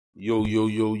Yo, yo,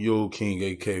 yo, yo, King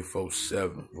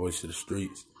AK-47, voice of the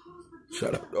streets.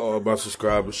 Shout out to all my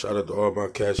subscribers. Shout out to all my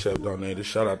Cash App donators.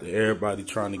 Shout out to everybody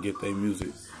trying to get their music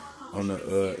on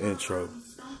the intro.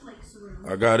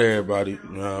 I got everybody, you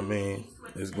know what I mean?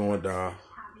 It's going down.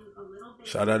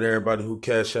 Shout out to everybody who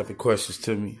Cash Apping questions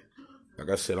to me. Like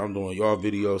I said, I'm doing y'all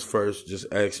videos first. Just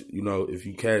ask, if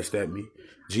you cashed at me,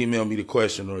 Gmail me the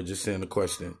question or just send the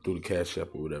question through the Cash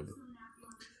App or whatever.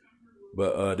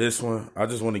 But this one, I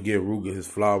just want to give ROOGA his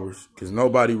flowers because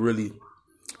nobody really,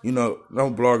 no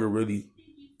blogger really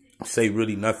say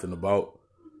really nothing about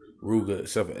ROOGA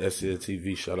except for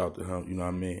SLTV. Shout out to him, you know what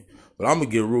I mean? But I'm going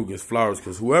to give ROOGA his flowers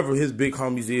because whoever his big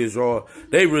homies is, y'all,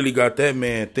 they really got that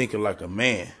man thinking like a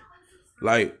man.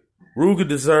 Like, ROOGA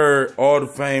deserve all the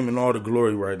fame and all the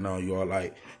glory right now, y'all.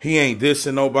 Like, he ain't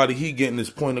dissing nobody. He getting his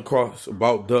point across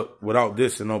about Duck without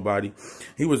dissing nobody.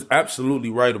 He was absolutely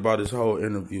right about his whole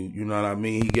interview. You know what I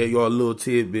mean? He gave y'all a little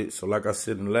tidbit. So like I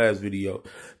said in the last video,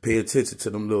 pay attention to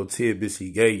them little tidbits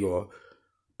he gave y'all.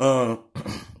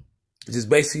 Just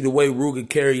basically the way ROOGA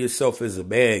carry himself as a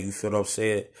man, you feel what I'm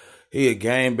saying? He a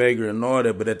gangbanger and all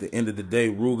that, but at the end of the day,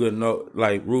 ROOGA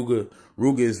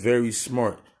is very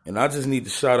smart. And I just need to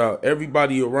shout out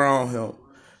everybody around him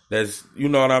that's, you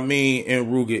know what I mean,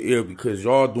 in ROOGA ear because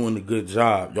y'all doing a good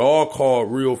job. Y'all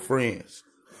called real friends.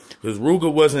 Because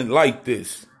ROOGA wasn't like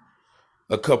this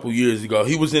a couple years ago.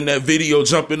 He was in that video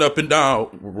jumping up and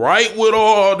down, right with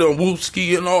all the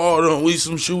Wooski and all them, we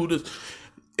some shooters.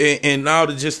 And now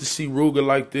to see ROOGA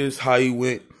like this, how he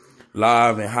went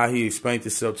live and how he explained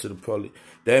himself to the public,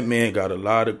 that man got a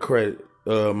lot of credit,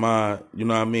 mind, you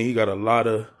know what I mean? He got a lot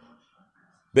of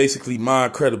basically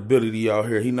mind credibility out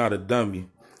here. He not a dummy.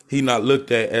 He not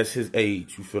looked at as his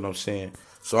age. You feel what I'm saying?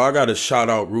 So I got to shout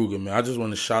out ROOGA, man. I just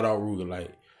want to shout out ROOGA.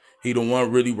 Like, he the one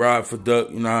really ride for Duck,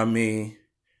 you know what I mean?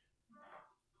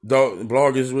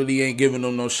 Bloggers really ain't giving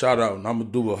him no shout out. And I'm going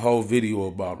to do a whole video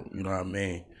about him, you know what I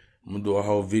mean? I'm going to do a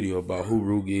whole video about who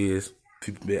ROOGA is.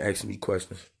 People been asking me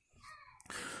questions.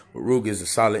 But ROOGA is a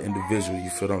solid individual, you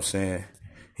feel what I'm saying?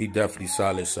 He definitely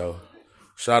solid, so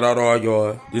shout out all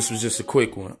y'all. This was just a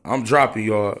quick one. I'm dropping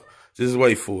y'all. Just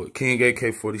wait for it. King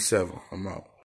AK-47. I'm out.